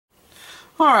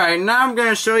Alright, now I'm going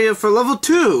to show you for level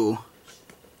 2.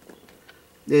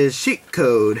 The cheat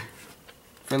code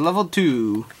for level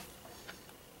 2.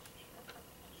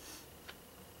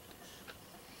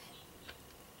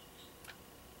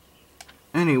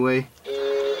 Anyway,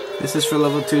 this is for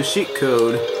level 2 cheat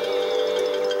code.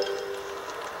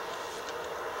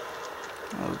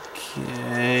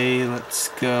 Okay, let's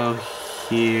go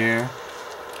here.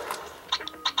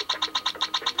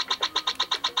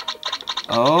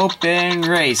 Open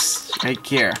race, right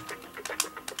here.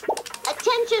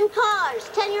 Attention cars,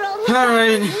 10-year-old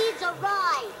Alright. needs a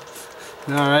ride.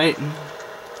 Alright.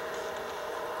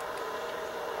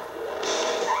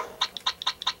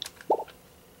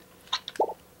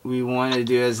 We want to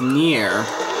do as near.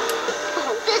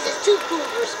 Oh, this is too cool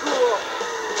for school.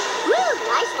 Woo,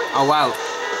 nice one. Oh wow.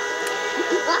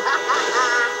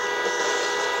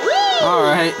 Whee!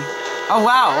 Alright. Oh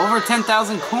wow, over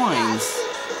 10,000 coins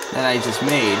that I just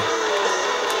made.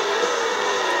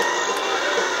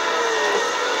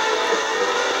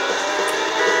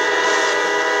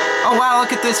 Oh wow,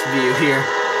 look at this view here.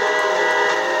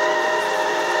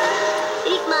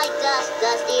 Eat my dust,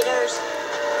 dust eaters.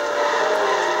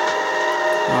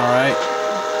 Alright.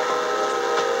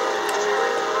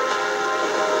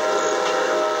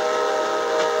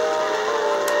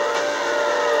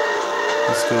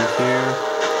 Let's go here.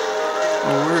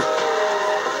 Oh, we're...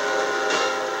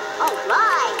 All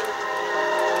right.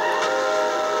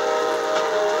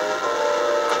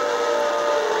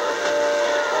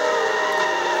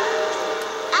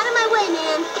 Out of my way,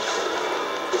 man.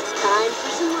 It's time for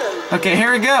some road. Okay,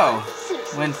 here we go.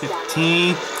 Simpsons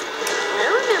 115. style. I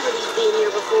don't remember these being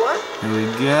here before. Here we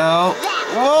go. That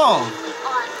Whoa! was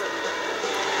awesome.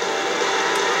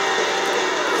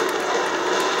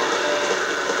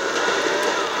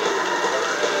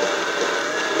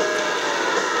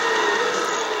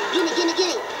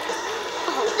 Gimme.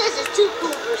 Oh, this is too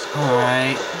cool for school.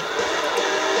 Alright.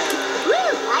 Woo,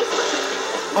 nice one.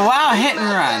 Oh, wow, hit and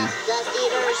run. Dust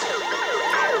eaters.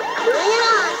 Bring it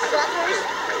on, suckers.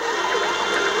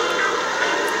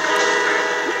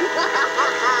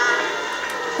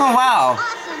 Oh, wow.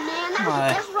 Awesome, man. That was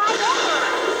the best ride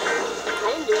ever. I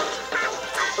didn't do it.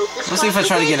 I hope this Let's see if I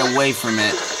try to get famous. away from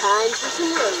it. It's time for some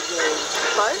road rage.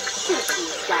 Bart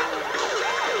Simpsons style.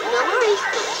 No worries.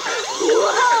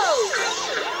 Whoa!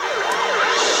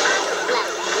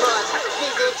 Let's love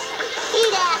physics.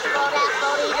 Eat asphalt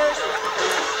eaters.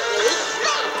 Ready?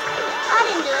 Bang! I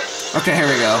didn't do it. Okay, here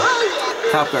we go. Oh, yeah.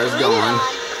 Top car's Bring it going. on.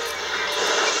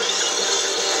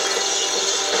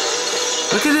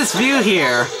 Look at this view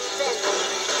here.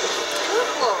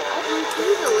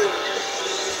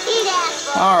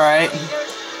 Alright.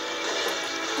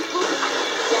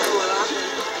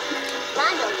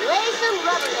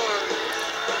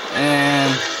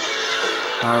 And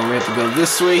we have to go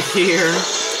this way here.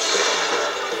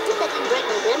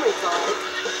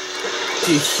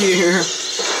 To here.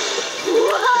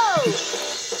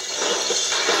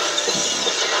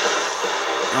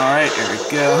 Alright, here we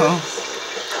go.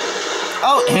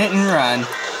 Oh, hit and run.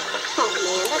 Oh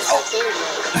man, that's so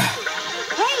dangerous.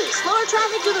 Hey, slower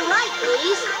traffic to the right,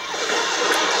 please.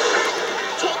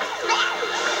 Take that.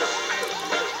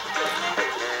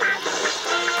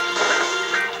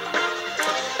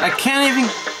 I can't even...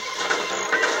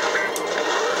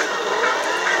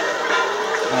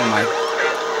 Oh my...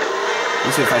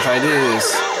 Let's see if I try to do this.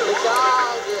 It's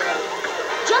all good.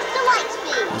 Just the light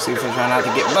speed. Let's see if I try not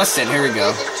to get busted. Here we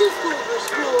go. This is too cool for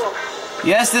school.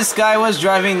 Yes, this guy was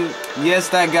driving... Yes,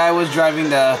 that guy was driving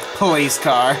the police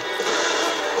car. Oh,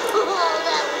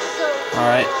 that was so cool.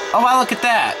 Alright. Oh, wow, look at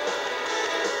that.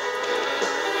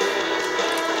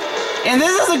 And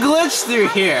this is a glitch through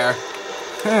here.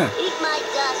 Huh. Eat my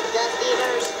dust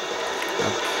eaters.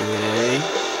 Okay.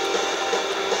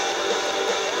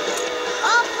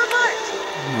 Off for Bart.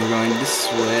 We're going this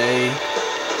way.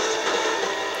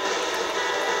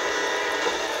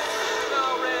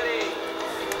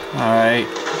 Alright.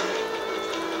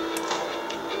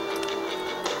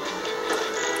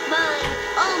 Mine.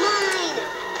 All mine.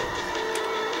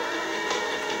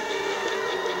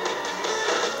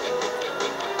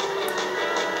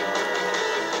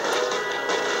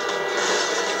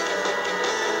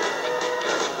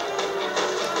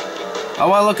 Oh,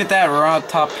 well, look at that. We're on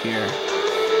top here. It's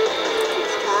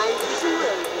time for some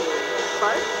road rage.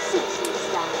 Bart Simpson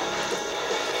style.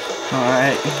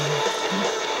 Alright.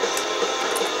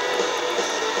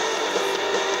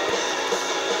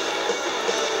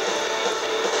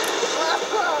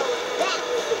 Whoa, that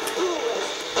was the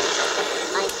coolest.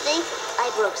 I think I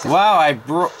broke something. Wow, I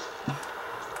broke...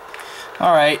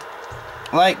 Alright.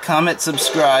 Like, comment,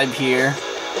 subscribe here.